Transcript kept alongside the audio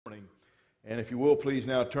Morning. And if you will, please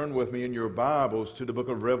now turn with me in your Bibles to the book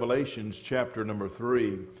of Revelations, chapter number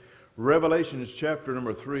 3. Revelations, chapter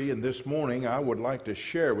number 3, and this morning I would like to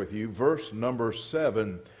share with you verse number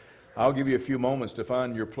 7. I'll give you a few moments to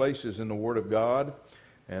find your places in the Word of God,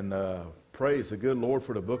 and praise the good Lord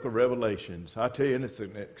for the book of Revelations. I tell you, it's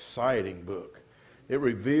an exciting book. It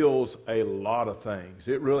reveals a lot of things.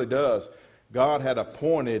 It really does. God had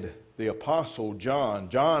appointed the apostle John.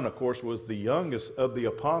 John, of course, was the youngest of the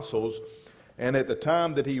apostles, and at the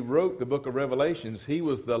time that he wrote the book of Revelations, he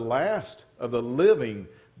was the last of the living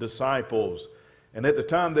disciples. And at the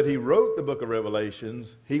time that he wrote the book of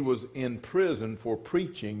Revelations, he was in prison for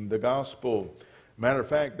preaching the gospel. Matter of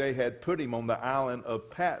fact, they had put him on the island of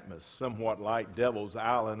Patmos, somewhat like Devil's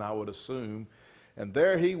Island, I would assume. And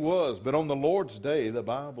there he was. But on the Lord's day, the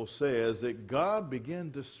Bible says that God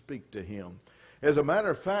began to speak to him. As a matter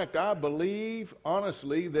of fact, I believe,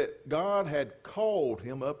 honestly, that God had called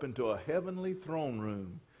him up into a heavenly throne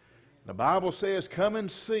room. The Bible says, come and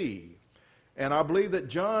see. And I believe that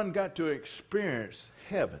John got to experience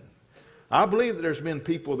heaven. I believe that there's been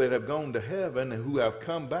people that have gone to heaven and who have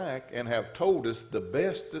come back and have told us the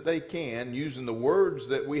best that they can, using the words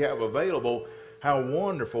that we have available, how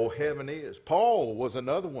wonderful heaven is. Paul was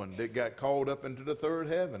another one that got called up into the third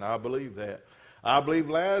heaven. I believe that. I believe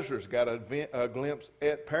Lazarus got a glimpse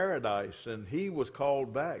at paradise, and he was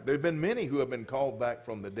called back. There have been many who have been called back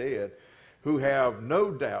from the dead who have no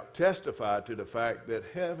doubt testified to the fact that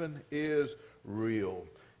heaven is real.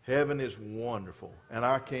 Heaven is wonderful, and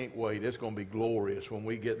I can't wait. It's going to be glorious when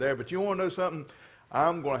we get there. But you want to know something?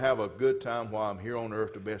 I'm going to have a good time while I'm here on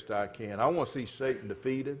earth the best I can. I want to see Satan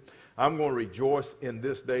defeated. I'm going to rejoice in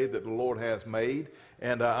this day that the Lord has made.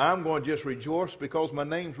 And I'm going to just rejoice because my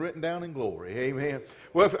name's written down in glory. Amen.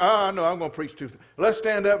 Well, I know I'm going to preach too. Let's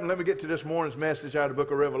stand up and let me get to this morning's message out of the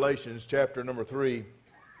book of Revelations, chapter number 3,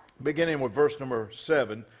 beginning with verse number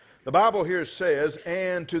 7. The Bible here says,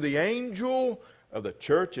 "And to the angel of the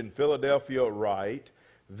church in Philadelphia write,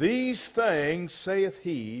 These things saith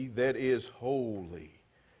he that is holy,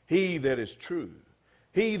 he that is true,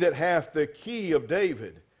 he that hath the key of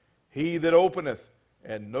David, he that openeth,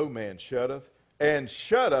 and no man shutteth, and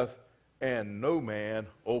shutteth, and no man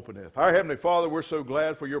openeth." Our Heavenly Father, we're so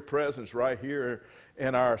glad for your presence right here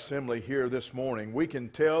in our assembly here this morning. We can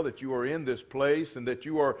tell that you are in this place and that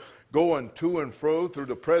you are going to and fro through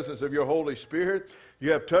the presence of your Holy Spirit.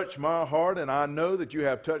 You have touched my heart, and I know that you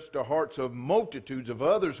have touched the hearts of multitudes of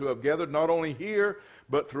others who have gathered not only here,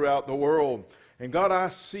 but throughout the world. And God, I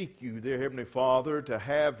seek you, dear Heavenly Father, to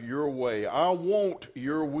have your way. I want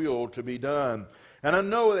your will to be done. And I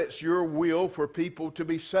know that's your will for people to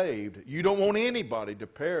be saved. You don't want anybody to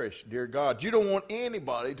perish, dear God. You don't want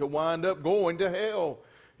anybody to wind up going to hell.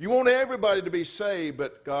 You want everybody to be saved,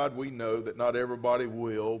 but God, we know that not everybody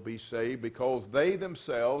will be saved because they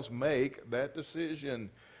themselves make that decision.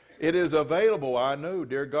 It is available, I know,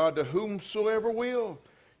 dear God, to whomsoever will.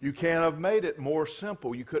 You can't have made it more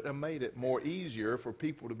simple. You couldn't have made it more easier for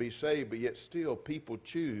people to be saved, but yet still people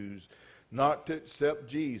choose not to accept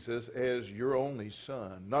Jesus as your only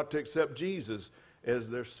Son, not to accept Jesus as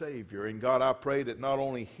their Savior. And God, I pray that not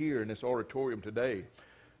only here in this auditorium today,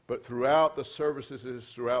 but throughout the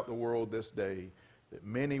services throughout the world this day, that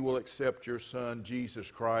many will accept your Son, Jesus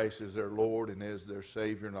Christ, as their Lord and as their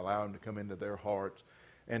Savior, and allow him to come into their hearts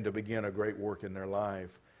and to begin a great work in their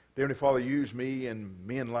life. Dear Heavenly Father, use me and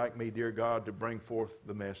men like me, dear God, to bring forth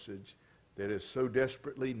the message that is so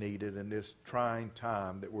desperately needed in this trying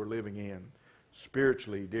time that we're living in.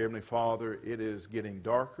 Spiritually, dear Heavenly Father, it is getting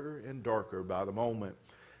darker and darker by the moment.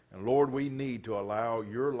 And Lord, we need to allow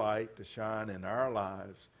your light to shine in our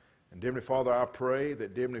lives. And dear Heavenly Father, I pray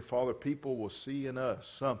that, dear Heavenly Father, people will see in us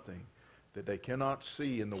something that they cannot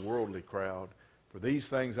see in the worldly crowd. For these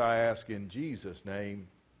things I ask in Jesus' name,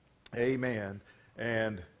 amen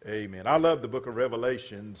and amen. I love the book of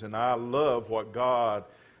Revelations, and I love what God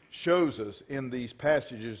shows us in these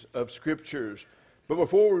passages of Scriptures. But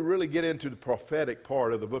before we really get into the prophetic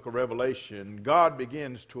part of the book of Revelation, God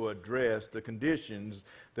begins to address the conditions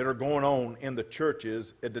that are going on in the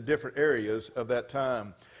churches at the different areas of that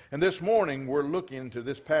time. And this morning we're looking into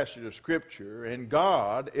this passage of Scripture, and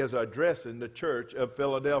God is addressing the church of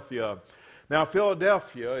Philadelphia. Now,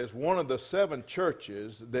 Philadelphia is one of the 7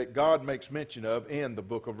 churches that God makes mention of in the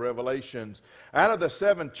book of Revelations. Out of the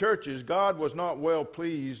 7 churches, God was not well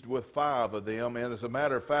pleased with 5 of them. And as a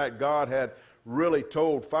matter of fact, God had really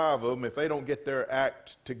told 5 of them, if they don't get their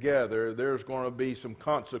act together, there's going to be some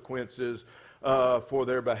consequences for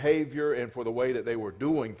their behavior and for the way that they were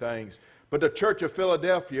doing things. But the church of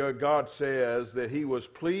Philadelphia, God says that he was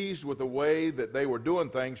pleased with the way that they were doing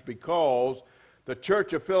things because the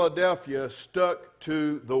church of Philadelphia stuck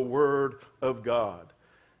to the Word of God.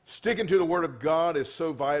 Sticking to the Word of God is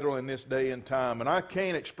so vital in this day and time. And I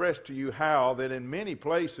can't express to you how that in many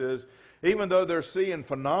places, even though they're seeing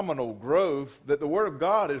phenomenal growth, that the Word of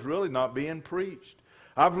God is really not being preached.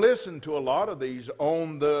 I've listened to a lot of these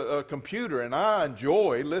on the computer, and I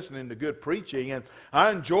enjoy listening to good preaching, and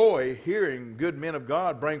I enjoy hearing good men of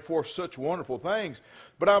God bring forth such wonderful things.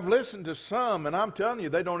 But I've listened to some, and I'm telling you,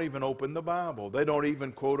 they don't even open the Bible. They don't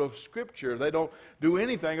even quote a scripture. They don't do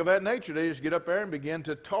anything of that nature. They just get up there and begin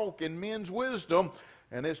to talk in men's wisdom,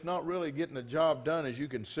 and it's not really getting the job done, as you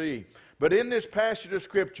can see. But in this passage of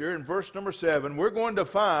Scripture, in verse number 7, we're going to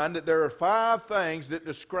find that there are 5 things that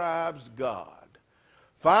describes God.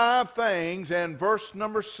 5 things in verse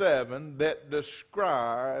number 7 that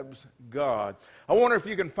describes God. I wonder if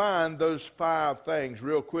you can find those 5 things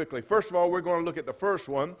real quickly. First of all, we're going to look at the first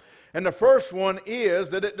one. And the first one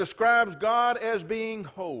is that it describes God as being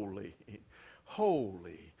holy.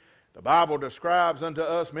 Holy. The Bible describes unto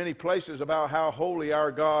us many places about how holy our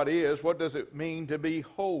God is. What does it mean to be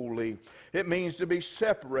holy? It means to be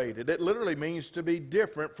separated. It literally means to be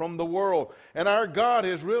different from the world. And our God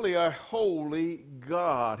is really a holy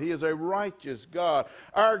God. He is a righteous God.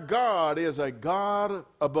 Our God is a God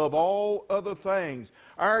above all other things.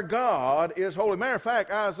 Our God is holy. Matter of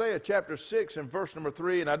fact, Isaiah chapter 6 and verse number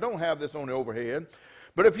 3, and I don't have this on the overhead,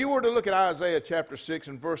 but if you were to look at Isaiah chapter 6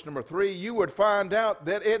 and verse number 3, you would find out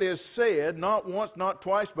that it is said, not once, not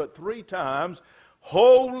twice, but 3 times,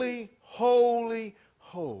 holy, holy,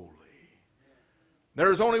 holy.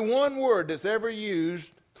 There is only one word that's ever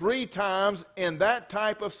used 3 times in that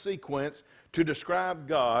type of sequence to describe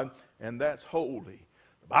God, and that's holy.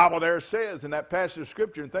 The Bible there says in that passage of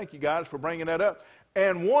Scripture, and thank you guys for bringing that up,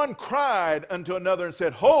 and one cried unto another and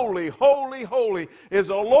said, holy, holy, holy is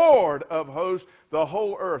the Lord of hosts. The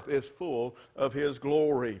whole earth is full of His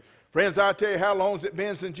glory. Friends, I tell you, how long has it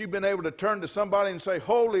been since you've been able to turn to somebody and say,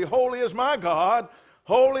 holy, holy is my God.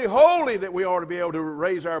 Holy, holy, that we ought to be able to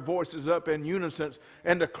raise our voices up in unison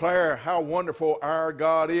and declare how wonderful our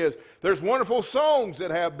God is. There's wonderful songs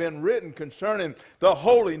that have been written concerning the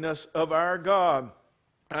holiness of our God.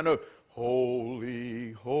 I know,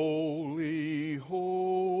 holy, holy,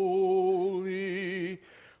 holy,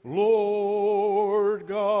 Lord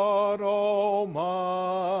God Almighty.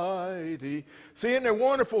 See, and they're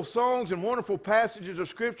wonderful songs and wonderful passages of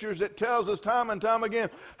Scriptures that tells us time and time again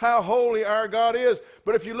how holy our God is.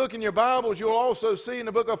 But if you look in your Bibles, you'll also see in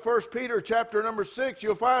the book of 1 Peter chapter number 6,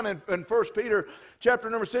 you'll find in 1 Peter chapter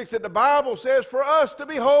number 6 that the Bible says for us to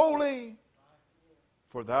be holy,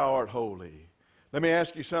 for thou art holy. Let me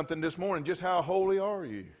ask you something this morning. Just how holy are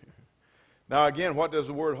you? Now again, what does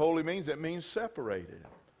the word holy mean? It means separated.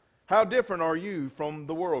 How different are you from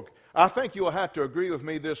the world? I think you'll have to agree with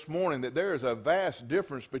me this morning that there is a vast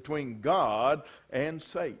difference between God and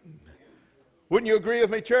Satan. Wouldn't you agree with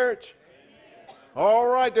me, church? All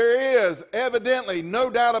right, there is evidently, no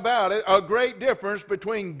doubt about it, a great difference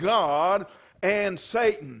between God and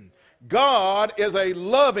Satan. God is a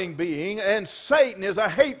loving being and Satan is a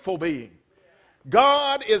hateful being.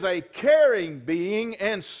 God is a caring being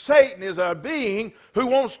and Satan is a being who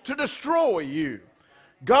wants to destroy you.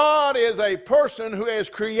 God is a person who has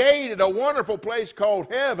created a wonderful place called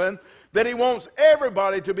heaven that He wants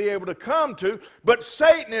everybody to be able to come to, but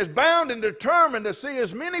Satan is bound and determined to see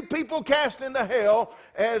as many people cast into hell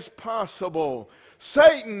as possible.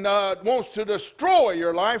 Satan wants to destroy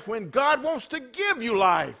your life when God wants to give you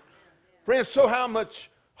life. Friends, so how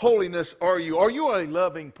much holiness are you? Are you a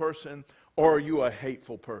loving person or are you a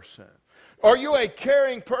hateful person? Are you a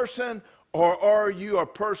caring person? Or are you a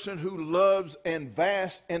person who loves and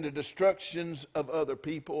vasts in the destructions of other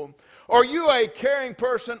people? Are you a caring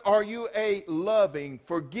person? Are you a loving,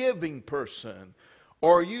 forgiving person?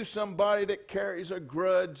 Or are you somebody that carries a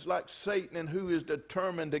grudge like Satan and who is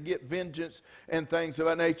determined to get vengeance and things of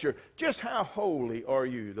that nature? Just how holy are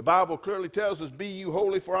you? The Bible clearly tells us, be you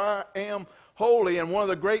holy for I am holy. And one of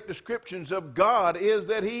the great descriptions of God is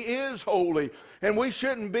that He is holy. And we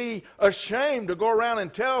shouldn't be ashamed to go around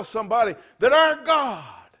and tell somebody that our God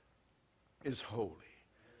is holy.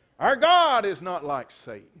 Our God is not like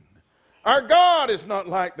Satan. Our God is not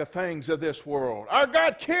like the things of this world. Our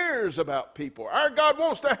God cares about people. Our God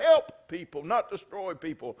wants to help people, not destroy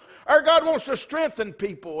people. Our God wants to strengthen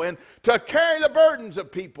people and to carry the burdens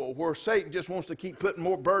of people, where Satan just wants to keep putting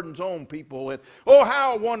more burdens on people. And oh,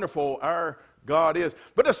 how wonderful our God is.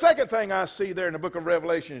 But the second thing I see there in the book of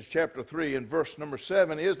Revelation chapter 3 and verse number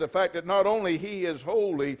 7 is the fact that not only He is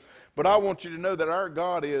holy, but I want you to know that our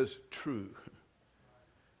God is true.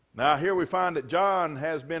 Now here we find that John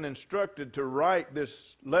has been instructed to write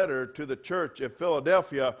this letter to the church of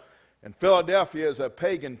Philadelphia. And Philadelphia is a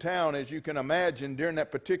pagan town, as you can imagine. During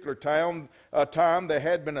that particular time, there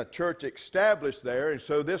had been a church established there. And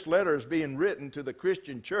so this letter is being written to the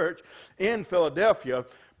Christian church in Philadelphia.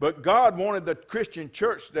 But God wanted the Christian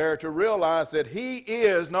church there to realize that He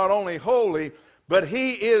is not only holy, but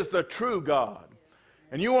He is the true God.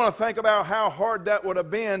 And you want to think about how hard that would have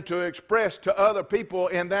been to express to other people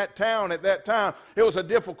in that town at that time. It was a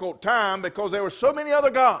difficult time because there were so many other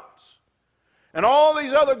gods. And all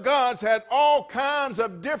these other gods had all kinds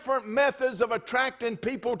of different methods of attracting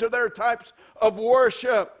people to their types of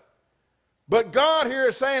worship. But God here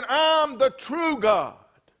is saying, I'm the true God.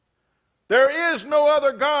 There is no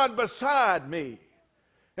other God beside me.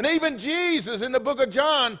 And even Jesus in the book of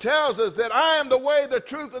John tells us that I am the way, the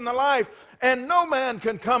truth, and the life, and no man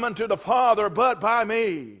can come unto the Father but by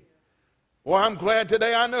me. Well, I'm glad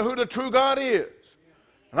today I know who the true God is.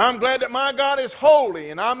 And I'm glad that my God is holy.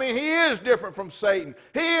 And I mean, He is different from Satan.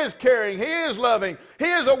 He is caring. He is loving. He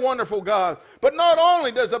is a wonderful God. But not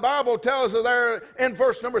only does the Bible tell us there in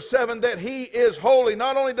verse number 7 that He is holy.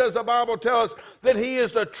 Not only does the Bible tell us that He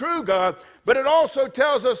is the true God, but it also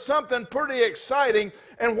tells us something pretty exciting.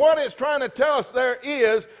 And what it's trying to tell us there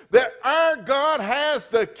is that our God has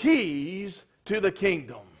the keys to the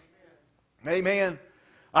kingdom. Amen.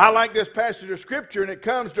 I like this passage of Scripture, and it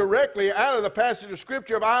comes directly out of the passage of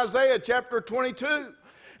Scripture of Isaiah chapter 22.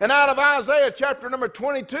 And out of Isaiah chapter number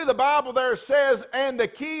 22, the Bible there says, and the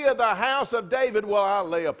key of the house of David will I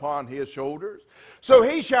lay upon His shoulders. So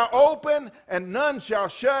He shall open, and none shall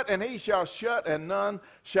shut, and He shall shut, and none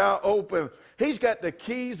shall open. He's got the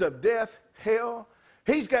keys of death, hell.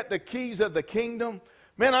 He's got the keys of the kingdom.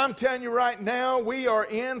 Man, I'm telling you right now, we are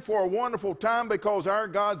in for a wonderful time because our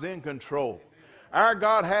God's in control. Our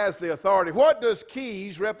God has the authority. What does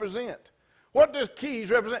keys represent? What does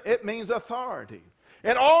keys represent? It means authority.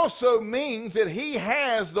 It also means that He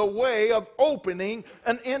has the way of opening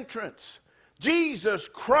an entrance. Jesus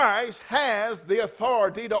Christ has the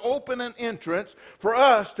authority to open an entrance for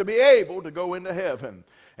us to be able to go into heaven.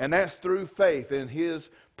 And that's through faith in His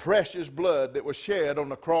precious blood that was shed on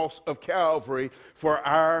the cross of Calvary for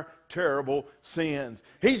our terrible sins.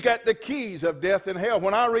 He's got the keys of death and hell.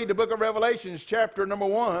 When I read the book of Revelations chapter number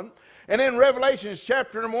 1, and in Revelations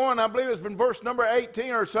chapter number 1, I believe it's in verse number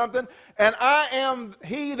 18 or something, and I am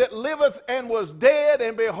He that liveth and was dead,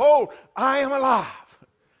 and behold, I am alive.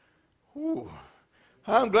 Ooh.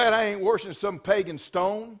 I'm glad I ain't worshiping some pagan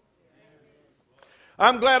stone.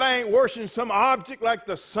 I'm glad I ain't worshiping some object like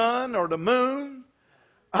the sun or the moon.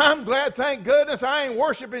 I'm glad, thank goodness, I ain't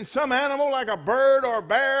worshiping some animal like a bird or a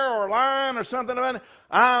bear or a lion or something like that.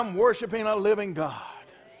 I'm worshiping a living God.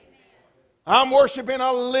 I'm worshiping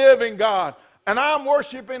a living God. And I'm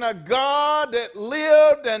worshiping a God that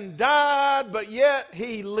lived and died, but yet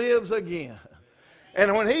He lives again.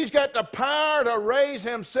 And when He's got the power to raise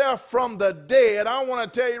Himself from the dead, I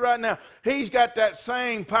want to tell you right now, He's got that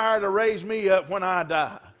same power to raise me up when I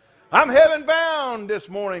die. I'm heaven bound this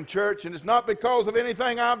morning, church, and it's not because of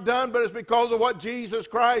anything I've done, but it's because of what Jesus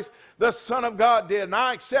Christ, the Son of God, did. And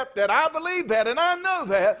I accept that. I believe that, and I know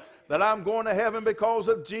that I'm going to heaven because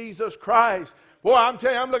of Jesus Christ. Boy, I'm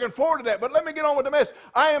telling you, I'm looking forward to that. But let me get on with the message.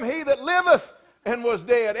 I am He that liveth and was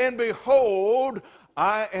dead, and behold,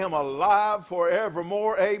 I am alive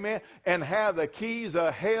forevermore, amen, and have the keys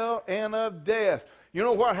of hell and of death. You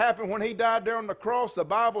know what happened when He died there on the cross? The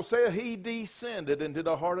Bible says He descended into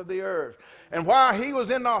the heart of the earth. And while He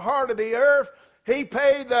was in the heart of the earth, He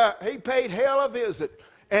paid hell a visit.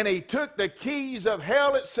 And He took the keys of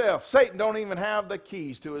hell itself. Satan don't even have the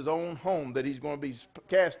keys to his own home that he's going to be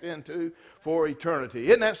cast into for eternity.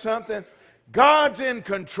 Isn't that something? God's in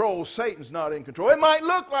control. Satan's not in control. It might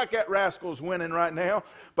look like that rascal's winning right now,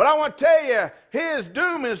 but I want to tell you, his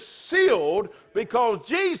doom is sealed because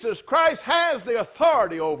Jesus Christ has the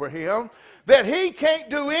authority over him, that he can't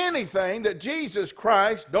do anything that Jesus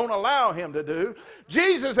Christ don't allow him to do.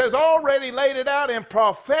 Jesus has already laid it out in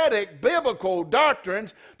prophetic, biblical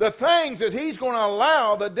doctrines, the things that He's going to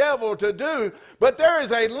allow the devil to do, but there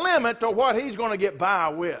is a limit to what he's going to get by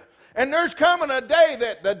with. And there's coming a day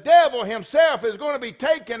that the devil himself is going to be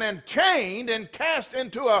taken and chained and cast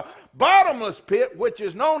into a bottomless pit, which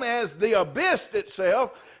is known as the abyss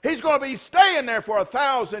itself. He's going to be staying there for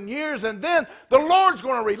 1,000 years, and then the Lord's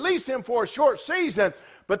going to release him for a short season.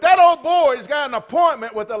 But that old boy's got an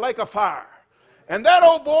appointment with the lake of fire. And that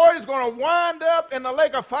old boy is going to wind up in the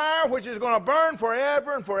lake of fire, which is going to burn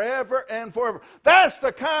forever and forever and forever. That's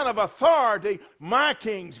the kind of authority my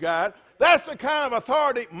King's got. That's the kind of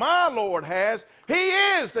authority my Lord has. He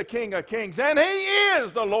is the King of Kings, and He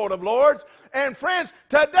is the Lord of Lords. And friends,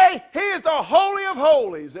 today He is the Holy of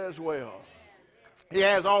Holies as well. He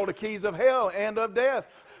has all the keys of hell and of death.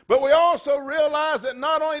 But we also realize that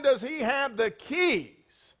not only does He have the keys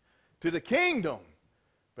to the kingdom,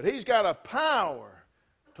 but He's got a power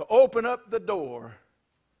to open up the door,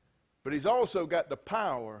 but He's also got the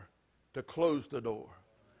power to close the door.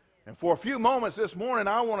 And for a few moments this morning,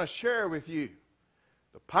 I want to share with you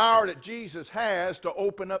the power that Jesus has to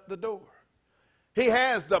open up the door. He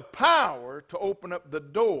has the power to open up the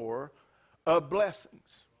door of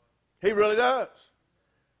blessings. He really does.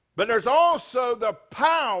 But there's also the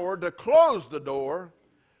power to close the door.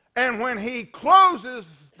 And when He closes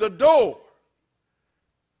the door,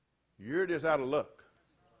 you're just out of luck.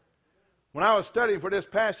 When I was studying for this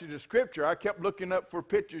passage of Scripture, I kept looking up for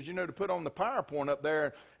pictures, to put on the PowerPoint up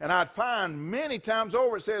there. And I'd find many times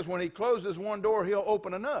over it says when He closes one door, He'll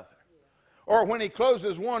open another. Or when He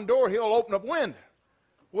closes one door, He'll open up window.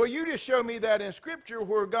 Well, you just show me that in Scripture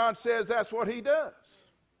where God says that's what He does.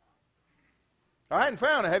 I hadn't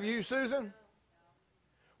found it. Have you, Susan?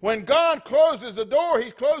 When God closes the door,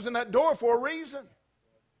 He's closing that door for a reason.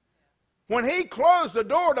 When He closed the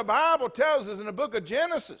door, the Bible tells us in the book of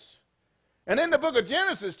Genesis, and in the book of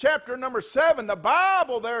Genesis, chapter number 7, the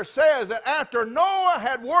Bible there says that after Noah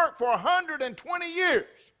had worked for 120 years,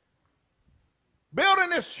 building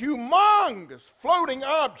this humongous floating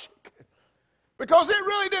object, because it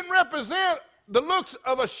really didn't represent the looks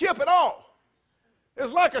of a ship at all. It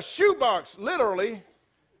was like a shoebox, literally,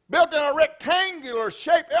 built in a rectangular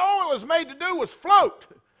shape. All it was made to do was float.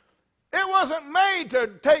 It wasn't made to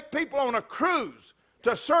take people on a cruise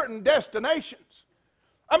to certain destinations.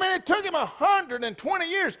 I mean, it took him 120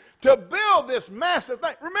 years to build this massive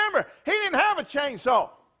thing. Remember, he didn't have a chainsaw.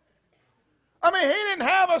 I mean, he didn't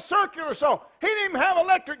have a circular saw. He didn't even have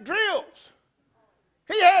electric drills.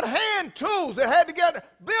 He had hand tools that had to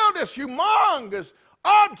build this humongous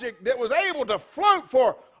object that was able to float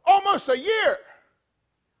for almost a year.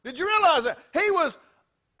 Did you realize that? He was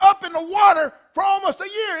up in the water for almost a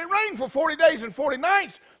year. It rained for 40 days and 40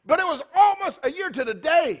 nights, but it was almost a year to the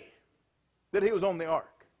day that he was on the ark.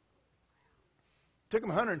 It took him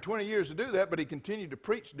 120 years to do that, but he continued to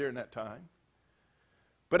preach during that time.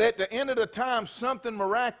 But at the end of the time, something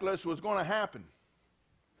miraculous was going to happen.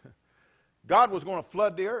 God was going to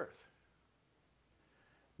flood the earth.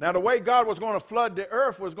 Now, the way God was going to flood the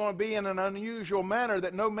earth was going to be in an unusual manner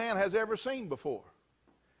that no man has ever seen before.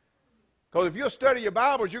 Because if you'll study your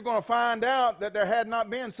Bibles, you're going to find out that there had not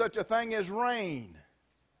been such a thing as rain.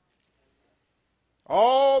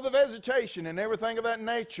 All the vegetation and everything of that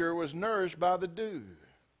nature was nourished by the dew.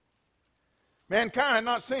 Mankind had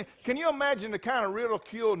not seen. Can you imagine the kind of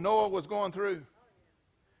ridicule Noah was going through?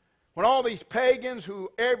 When all these pagans, who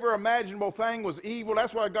every imaginable thing was evil,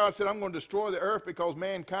 that's why God said, I'm going to destroy the earth because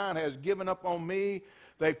mankind has given up on me.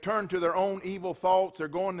 They've turned to their own evil thoughts. They're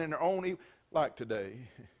going in their own evil. Like today.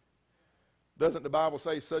 Doesn't the Bible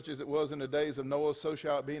say, such as it was in the days of Noah, so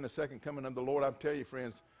shall it be in the second coming of the Lord? I tell you,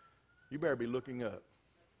 friends, you better be looking up.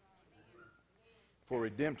 For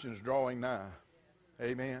redemption's drawing nigh.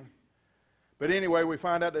 Amen. But anyway, we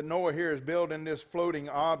find out that Noah here is building this floating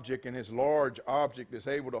object, and this large object that's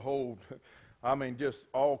able to hold, just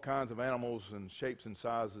all kinds of animals and shapes and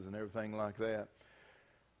sizes and everything like that.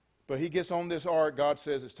 But he gets on this ark. God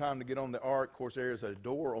says it's time to get on the ark. Of course, there is a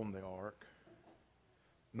door on the ark.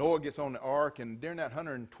 Noah gets on the ark, and during that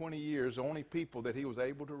 120 years, the only people that he was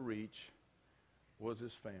able to reach was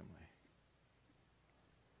his family.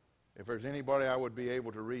 If there's anybody I would be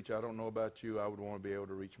able to reach, I don't know about you, I would want to be able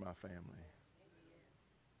to reach my family.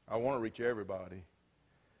 I want to reach everybody.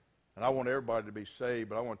 And I want everybody to be saved,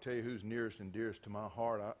 but I want to tell you who's nearest and dearest to my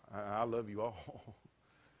heart. I love you all.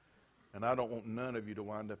 And I don't want none of you to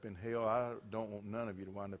wind up in hell. I don't want none of you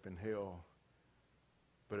to wind up in hell.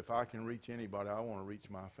 But if I can reach anybody, I want to reach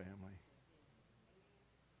my family.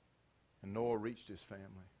 And Noah reached his family.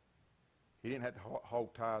 He didn't have to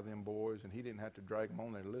hog tie them boys, and he didn't have to drag them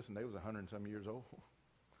on there. Listen, they was 100 and some years old.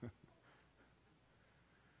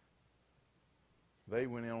 They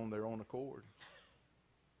went in on their own accord.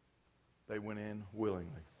 They went in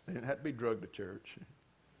willingly. They didn't have to be drugged to church.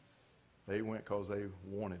 They went because they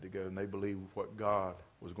wanted to go, and they believed what God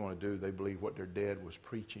was going to do. They believed what their dad was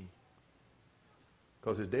preaching.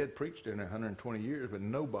 Because his dad preached in 120 years, but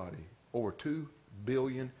nobody, over 2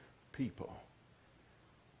 billion people,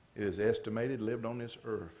 it is estimated, lived on this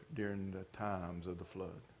earth during the times of the flood.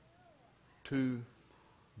 2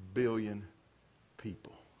 billion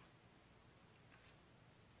people.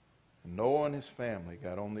 And Noah and his family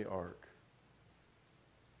got on the ark.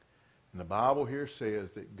 And the Bible here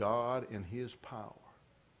says that God in his power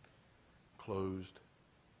closed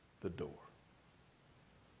the door.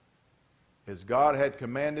 As God had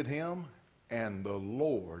commanded him, and the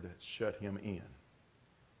Lord shut him in.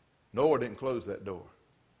 Noah didn't close that door.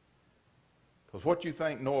 Because what you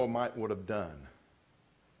think Noah would have done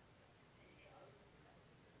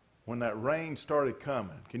when that rain started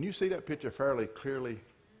coming? Can you see that picture fairly clearly?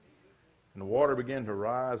 And the water began to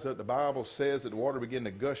rise up. The Bible says that the water began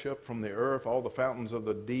to gush up from the earth. All the fountains of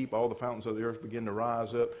the deep, all the fountains of the earth began to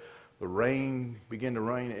rise up. The rain began to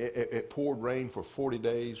rain. It poured rain for 40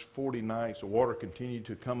 days, 40 nights. The water continued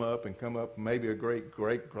to come up and come up. Maybe a great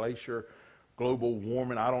glacier, global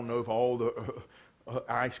warming. I don't know if all the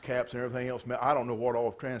ice caps and everything else. I don't know what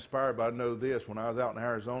all transpired, but I know this. When I was out in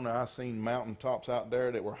Arizona, I seen mountaintops out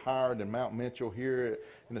there that were higher than Mount Mitchell here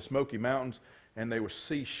in the Smoky Mountains, and they were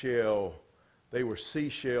seashells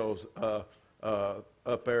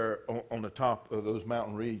up there on the top of those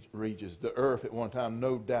mountain regions. The earth at one time,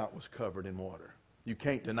 no doubt, was covered in water. You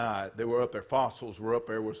can't deny it. They were up there. Fossils were up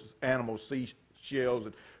there with animals, seashells,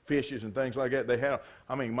 and fishes and things like that. They had,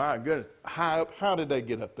 I mean, my goodness, high up. How did they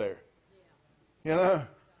get up there? You know?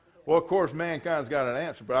 Well, of course, mankind's got an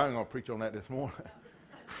answer, but I'm going to preach on that this morning.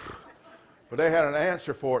 But they had an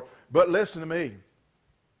answer for it. But listen to me.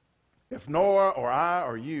 If Noah or I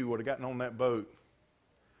or you would have gotten on that boat,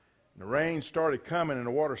 and the rain started coming and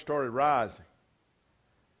the water started rising,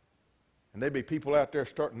 and there'd be people out there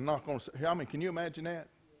starting to knock on. I mean, can you imagine that?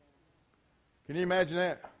 Can you imagine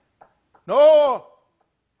that? Noah!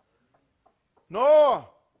 Noah!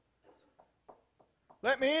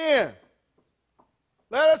 Let me in!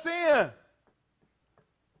 Let us in!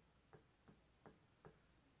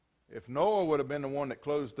 If Noah would have been the one that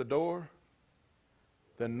closed the door,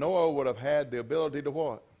 then Noah would have had the ability to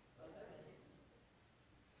what?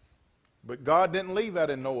 But God didn't leave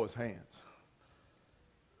that in Noah's hands.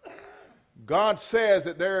 God says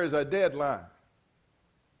that there is a deadline.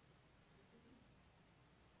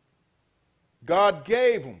 God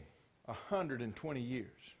gave them 120 years.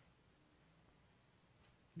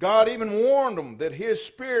 God even warned them that His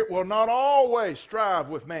Spirit will not always strive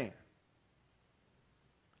with man.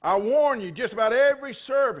 I warn you just about every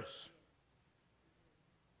service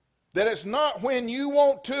that it's not when you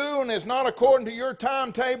want to and it's not according to your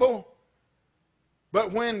timetable,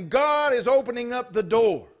 but when God is opening up the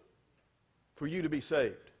door for you to be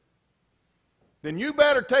saved. Then you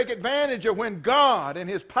better take advantage of when God in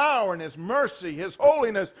His power and His mercy, His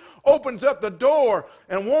holiness opens up the door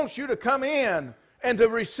and wants you to come in and to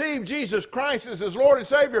receive Jesus Christ as His Lord and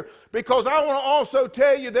Savior. Because I want to also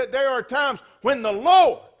tell you that there are times when the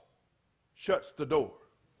Lord shuts the door.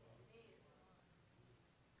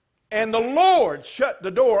 And the Lord shut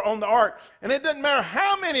the door on the ark. And it doesn't matter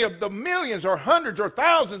how many of the millions or hundreds or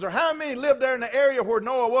thousands or how many lived there in the area where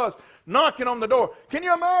Noah was knocking on the door. Can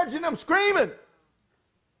you imagine them screaming?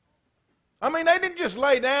 I mean, they didn't just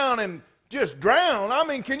lay down and just drown. I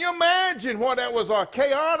mean, can you imagine what that was, a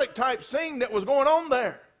chaotic type scene that was going on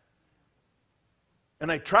there? And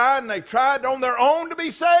they tried on their own to be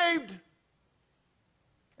saved.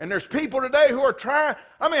 And there's people today who are trying.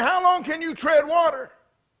 I mean, how long can you tread water?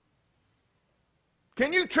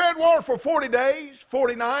 Can you tread water for 40 days,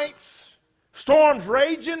 40 nights? Storms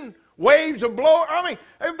raging, waves are blowing. I mean,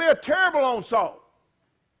 it would be a terrible onslaught.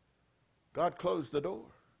 God closed the door.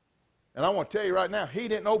 And I want to tell you right now, He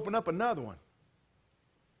didn't open up another one.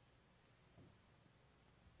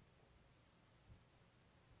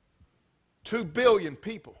 Two billion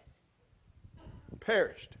people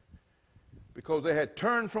perished because they had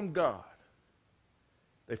turned from God.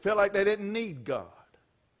 They felt like they didn't need God,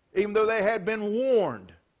 even though they had been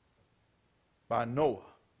warned by Noah.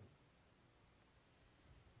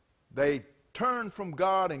 They turned from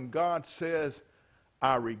God, and God says,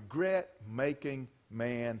 I regret making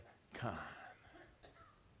mankind.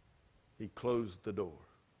 He closed the door.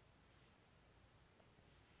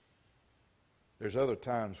 There's other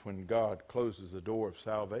times when God closes the door of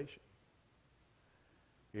salvation.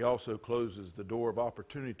 He also closes the door of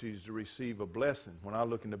opportunities to receive a blessing. When I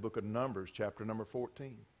look in the book of Numbers, chapter number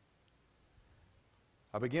 14,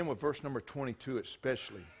 I begin with verse number 22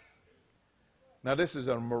 especially. Now, this is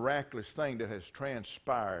a miraculous thing that has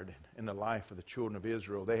transpired in the life of the children of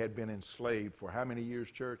Israel. They had been enslaved for how many years,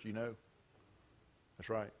 church? You know? That's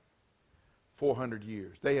right. 400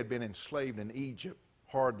 years. They had been enslaved in Egypt,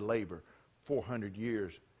 hard labor, 400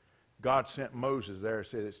 years. God sent Moses there and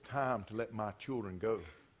said, it's time to let my children go.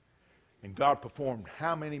 And God performed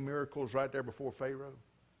how many miracles right there before Pharaoh?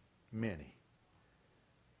 Many.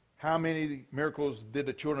 How many miracles did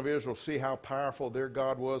the children of Israel see how powerful their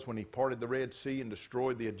God was when He parted the Red Sea and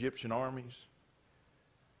destroyed the Egyptian armies?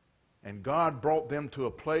 And God brought them to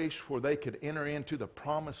a place where they could enter into the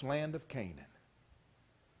promised land of Canaan.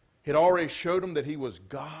 He'd already showed them that He was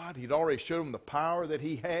God. He'd already showed them the power that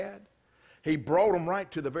He had. He brought them right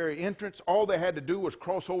to the very entrance. All they had to do was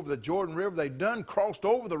cross over the Jordan River. They'd done crossed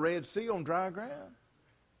over the Red Sea on dry ground.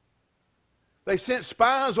 They sent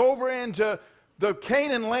spies over into the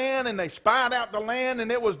Canaan land, and they spied out the land,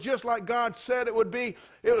 and it was just like God said it would be.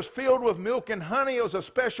 It was filled with milk and honey. It was a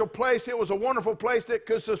special place. It was a wonderful place that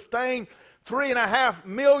could sustain 3.5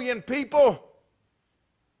 million people.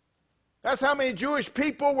 That's how many Jewish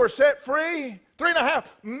people were set free. 3.5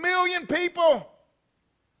 million people.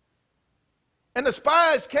 And the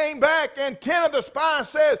spies came back, and 10 of the spies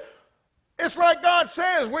said, it's like God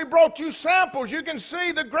says, we brought you samples. You can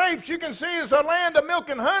see the grapes. You can see it's a land of milk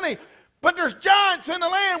and honey. But there's giants in the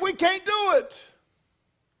land. We can't do it.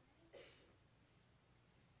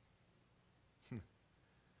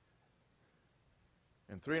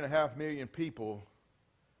 And 3.5 million people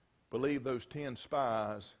believed those 10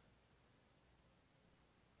 spies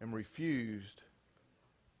and refused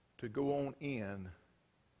to go on in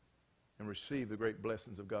and receive the great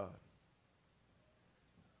blessings of God.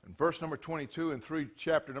 In verse number 22 and through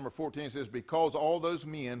chapter number 14 it says, because all those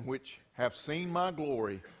men which have seen my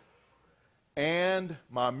glory and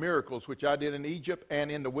my miracles which I did in Egypt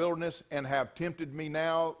and in the wilderness, and have tempted me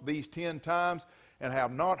now these 10 times, and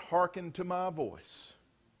have not hearkened to my voice.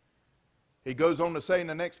 He goes on to say in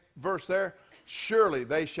the next verse there, surely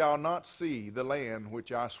they shall not see the land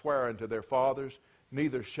which I swear unto their fathers,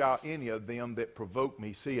 neither shall any of them that provoke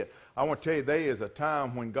me see it. I want to tell you, there is a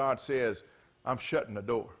time when God says, I'm shutting the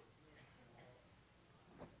door.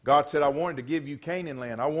 God said, I wanted to give you Canaan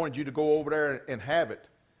land. I wanted you to go over there and have it.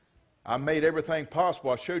 I made everything possible.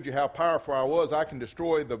 I showed you how powerful I was. I can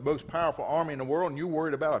destroy the most powerful army in the world, and you're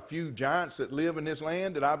worried about a few giants that live in this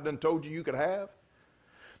land that I've done told you could have?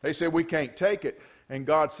 They said, we can't take it. And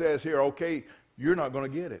God says here, okay, you're not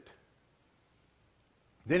going to get it.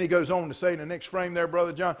 Then he goes on to say in the next frame there,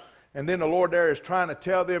 Brother John, and then the Lord there is trying to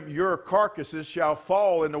tell them, your carcasses shall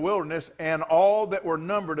fall in the wilderness, and all that were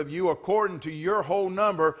numbered of you according to your whole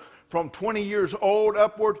number, from 20 years old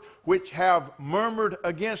upward, which have murmured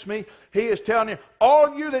against me. He is telling you,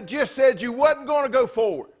 all you that just said you wasn't going to go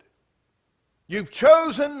forward, you've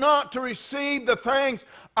chosen not to receive the things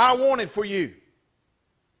I wanted for you.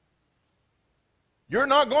 You're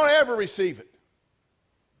not going to ever receive it.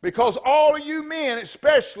 Because all of you men,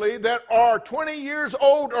 especially that are 20 years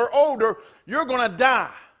old or older, you're going to die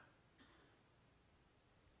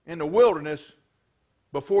in the wilderness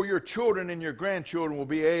before your children and your grandchildren will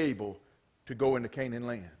be able to go into Canaan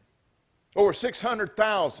land. Over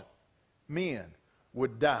 600,000 men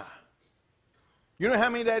would die. You know how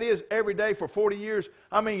many that is every day for 40 years?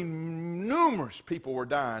 I mean, numerous people were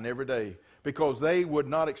dying every day because they would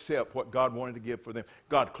not accept what God wanted to give for them.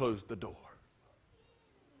 God closed the door.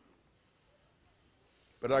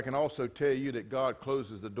 But I can also tell you that God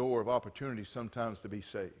closes the door of opportunity sometimes to be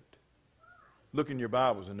saved. Look in your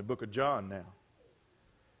Bibles in the book of John now.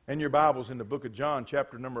 In your Bibles in the book of John,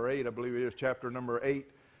 chapter number 8, I believe it is chapter number 8.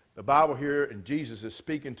 The Bible here, and Jesus is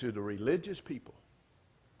speaking to the religious people.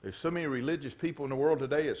 There's so many religious people in the world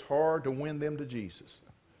today, it's hard to win them to Jesus.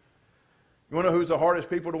 You want to know who's the hardest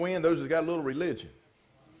people to win? Those that got a little religion.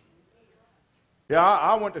 Yeah,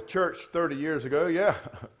 I went to church 30 years ago. Yeah,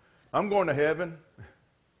 I'm going to heaven.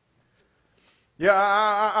 Yeah,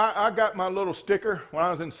 I got my little sticker when I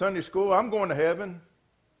was in Sunday school. I'm going to heaven.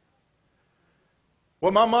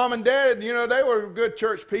 Well, my mom and dad, you know, they were good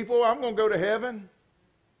church people. I'm going to go to heaven.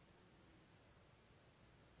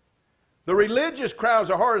 The religious crowds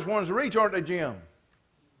are the hardest ones to reach, aren't they, Jim?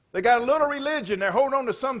 They got a little religion. They're holding on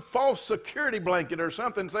to some false security blanket or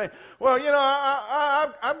something, saying, well, you know,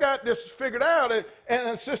 I've got this figured out, and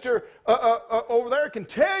a sister over there can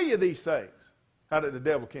tell you these things. How that the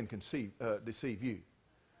devil can deceive you.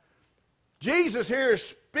 Jesus here is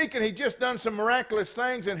speaking. He just done some miraculous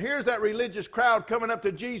things, and here's that religious crowd coming up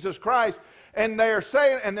to Jesus Christ, and they are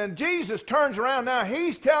saying, and then Jesus turns around now.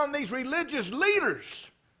 He's telling these religious leaders.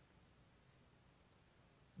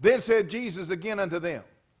 Then said Jesus again unto them,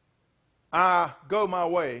 I go my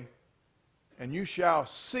way, and you shall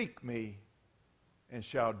seek me, and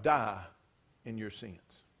shall die in your sins.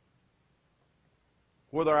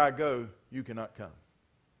 Whither I go, you cannot come.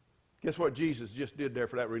 Guess what Jesus just did there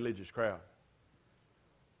for that religious crowd?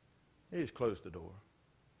 He just closed the door.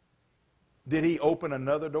 Did he open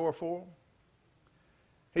another door for them?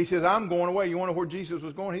 He says, I'm going away. You wonder where Jesus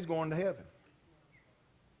was going? He's going to heaven.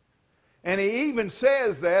 And he even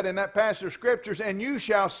says that in that passage of Scriptures, and you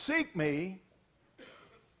shall seek me,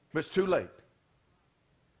 but it's too late.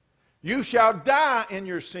 You shall die in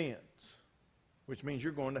your sins, which means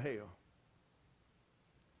you're going to hell.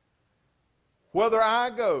 Whether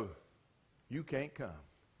I go, you can't come.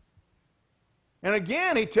 And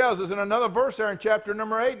again, he tells us in another verse there in chapter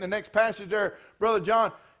number 8, in the next passage there, Brother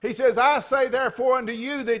John, he says, I say therefore unto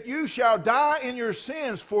you that you shall die in your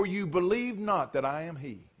sins, for you believe not that I am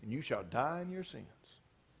he. And you shall die in your sins.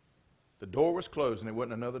 The door was closed and there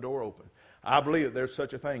wasn't another door open. I believe that there's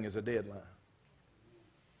such a thing as a deadline.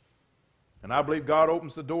 And I believe God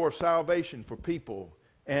opens the door of salvation for people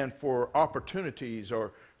and for opportunities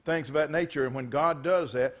or things of that nature. And when God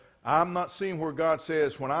does that, I'm not seeing where God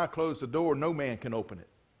says, when I close the door, no man can open it.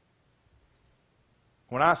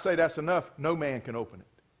 When I say that's enough, no man can open it.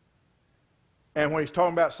 And when he's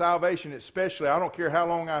talking about salvation especially, I don't care how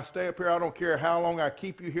long I stay up here. I don't care how long I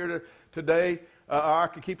keep you here today. I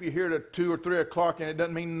could keep you here to 2 or 3 o'clock, and it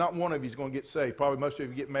doesn't mean not one of you is going to get saved. Probably most of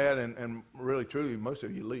you get mad, and really, truly, most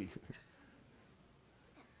of you leave.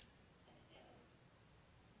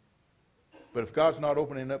 But if God's not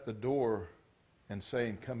opening up the door and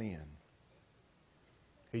saying, come in,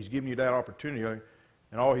 he's giving you that opportunity,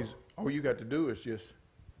 and all you got to do is just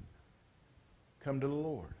come to the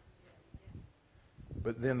Lord.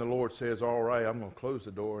 But then the Lord says, all right, I'm going to close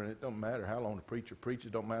the door, and it don't matter how long the preacher preaches,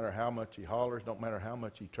 don't matter how much he hollers, don't matter how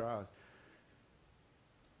much he tries.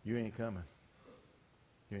 You ain't coming.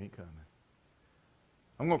 You ain't coming.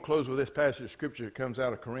 I'm going to close with this passage of Scripture that comes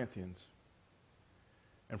out of Corinthians.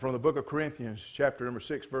 And from the book of Corinthians, chapter number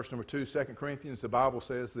 6, verse number 2, 2 Corinthians, the Bible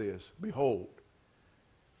says this, behold,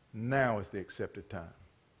 now is the accepted time.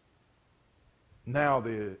 Now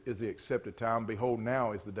is the accepted time. Behold,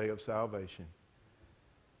 now is the day of salvation.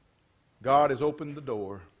 God has opened the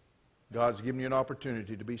door. God's given you an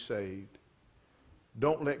opportunity to be saved.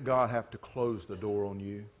 Don't let God have to close the door on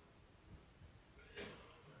you.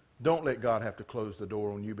 Don't let God have to close the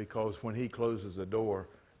door on you, because when he closes the door,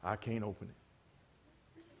 I can't open it.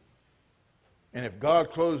 And if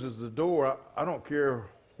God closes the door, I don't care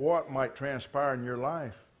what might transpire in your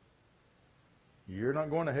life, you're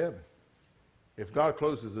not going to heaven. If God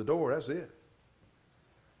closes the door, that's it.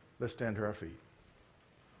 Let's stand to our feet.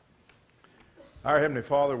 Our Heavenly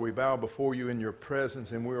Father, we bow before you in your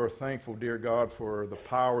presence, and we are thankful, dear God, for the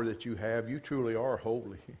power that you have. You truly are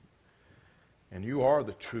holy, and you are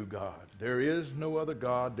the true God. There is no other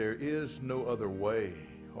God. There is no other way,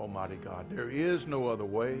 Almighty God. There is no other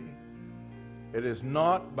way. It is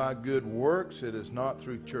not by good works. It is not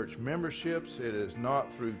through church memberships. It is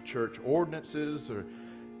not through church ordinances.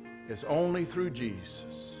 It's only through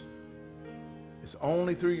Jesus. It's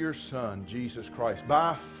only through your Son, Jesus Christ,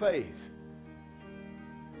 by faith.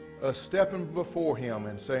 Us stepping before him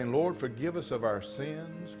and saying, Lord, forgive us of our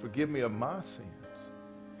sins. Forgive me of my sins.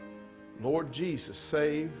 Lord Jesus,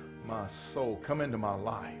 save my soul. Come into my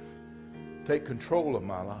life. Take control of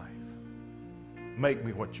my life. Make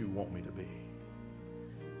me what you want me to be.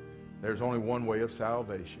 There's only one way of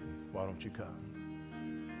salvation. Why don't you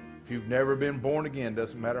come? If you've never been born again,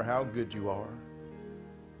 doesn't matter how good you are.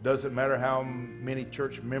 Doesn't matter how many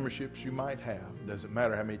church memberships you might have. Doesn't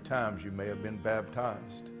matter how many times you may have been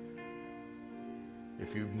baptized.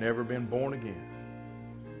 If you've never been born again,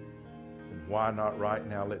 then why not right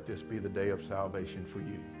now let this be the day of salvation for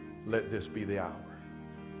you? Let this be the hour.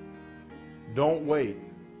 Don't wait,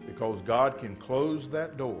 because God can close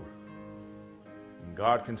that door. And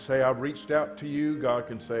God can say, I've reached out to you. God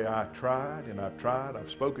can say, I tried and I've tried. I've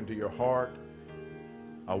spoken to your heart.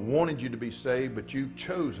 I wanted you to be saved, but you've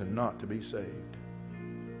chosen not to be saved.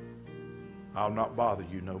 I'll not bother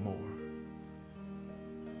you no more.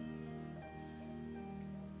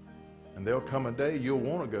 And there'll come a day you'll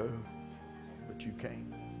want to go, but you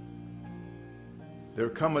can't.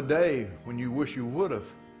 There'll come a day when you wish you would have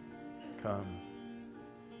come,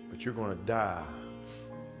 but you're going to die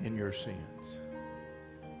in your sins.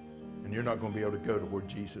 And you're not going to be able to go to where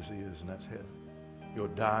Jesus is, and that's heaven. You'll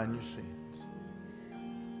die in your sins.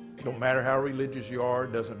 It don't matter how religious you are,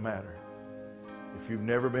 it doesn't matter. If you've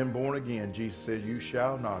never been born again, Jesus said, you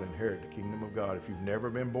shall not inherit the kingdom of God. If you've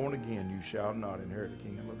never been born again, you shall not inherit the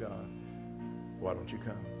kingdom of God. Why don't you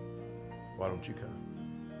come? Why don't you come?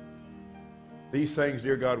 These things,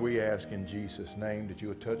 dear God, we ask in Jesus' name, that you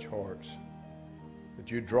would touch hearts, that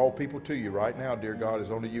you draw people to you right now, dear God, as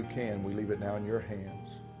only you can. We leave it now in your hands.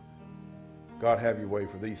 God, have your way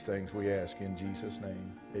for these things, we ask in Jesus'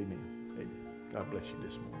 name. Amen. Amen. God bless you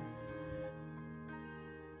this morning.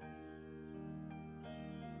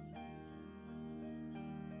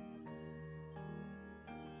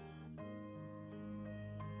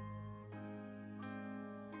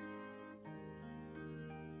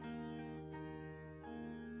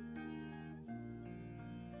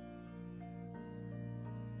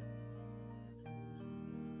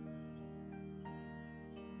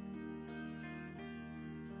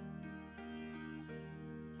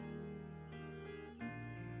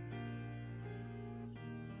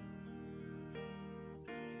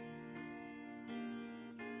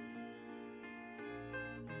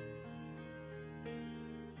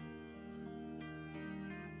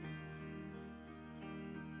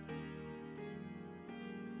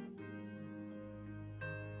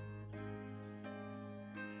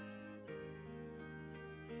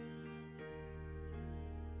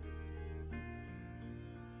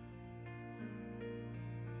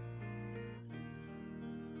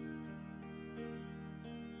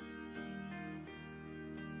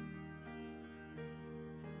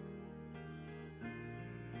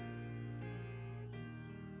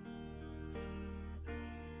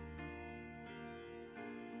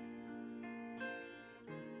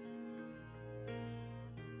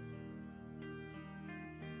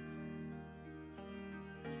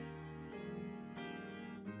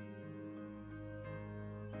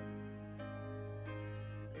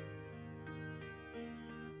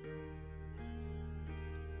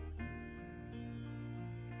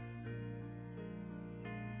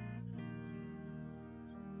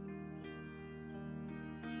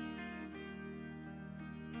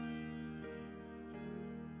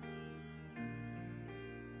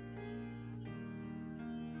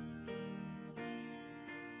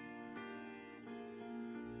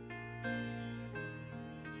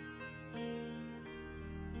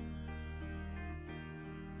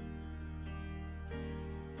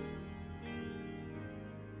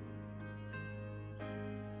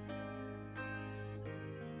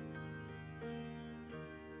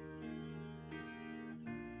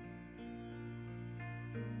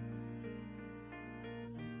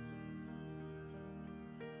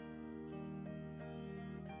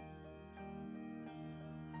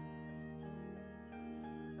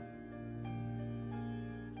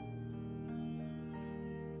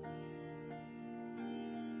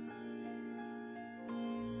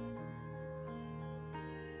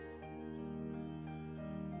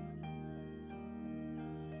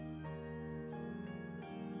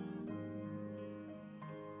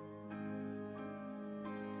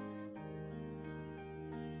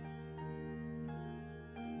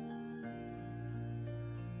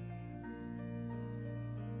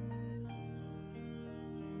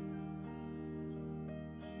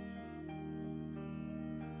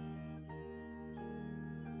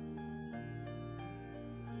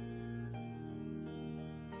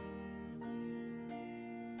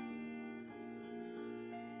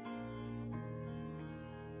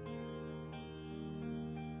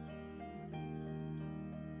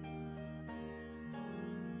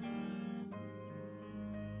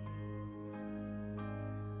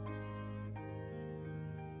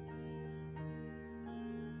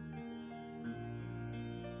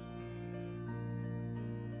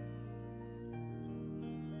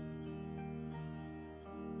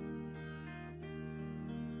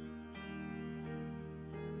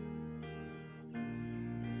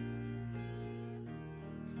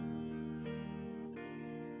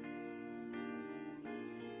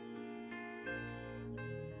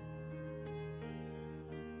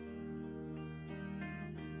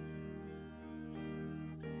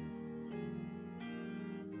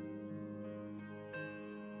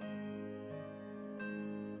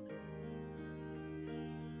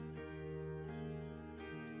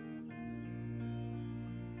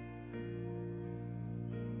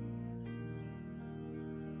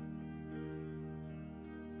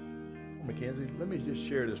 Mackenzie, let me just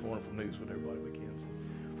share this wonderful news with everybody, Mackenzie.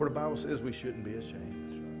 For the Bible says we shouldn't be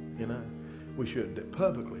ashamed. You know, we should. That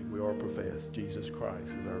publicly we are profess Jesus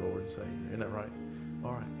Christ as our Lord and Savior. Isn't that right?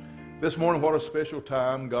 All right. This morning, what a special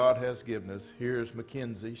time God has given us. Here's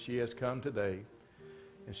Mackenzie. She has come today,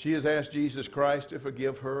 and she has asked Jesus Christ to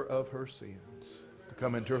forgive her of her sins, to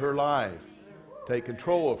come into her life, take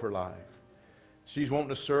control of her life. She's wanting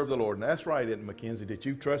to serve the Lord. And that's right, isn't it, Mackenzie, that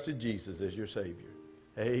you've trusted Jesus as your Savior.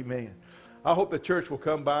 Amen. I hope the church will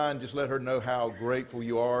come by and just let her know how grateful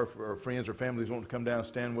you are for her friends or families wanting to come down and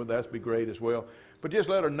stand with us. That'd be great as well. But just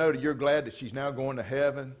let her know that you're glad that she's now going to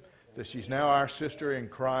heaven, that she's now our sister in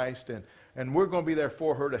Christ, and we're going to be there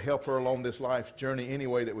for her to help her along this life's journey any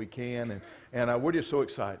way that we can. And we're just so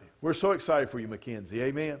excited. We're so excited for you, Mackenzie.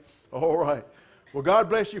 Amen. All right. Well, God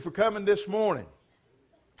bless you for coming this morning.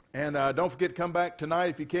 And don't forget to come back tonight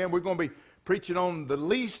if you can. We're going to be preaching on the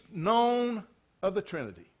least known of the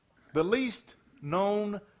Trinity. The least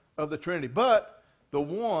known of the Trinity, but the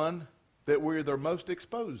one that we're the most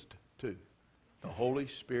exposed to, the Holy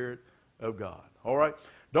Spirit of God. All right?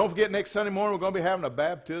 Don't forget, next Sunday morning we're going to be having a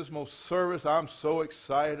baptismal service. I'm so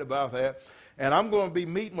excited about that. And I'm going to be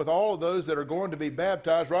meeting with all of those that are going to be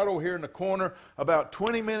baptized right over here in the corner about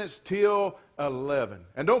 20 minutes till 11.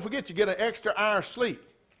 And don't forget, you get an extra hour sleep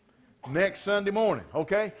next Sunday morning,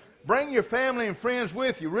 okay? Bring your family and friends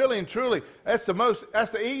with you, really and truly. That's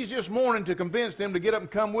the easiest morning to convince them to get up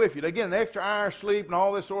and come with you. They get an extra hour's sleep and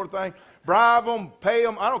all this sort of thing. Bribe them, pay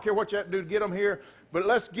them. I don't care what you have to do to get them here, but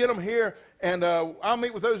let's get them here. And I'll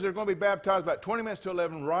meet with those that are going to be baptized about 20 minutes to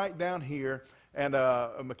 11 right down here. And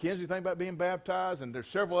Mackenzie, think about being baptized, and there's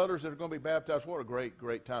several others that are going to be baptized. What a great,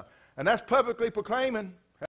 great time. And that's publicly proclaiming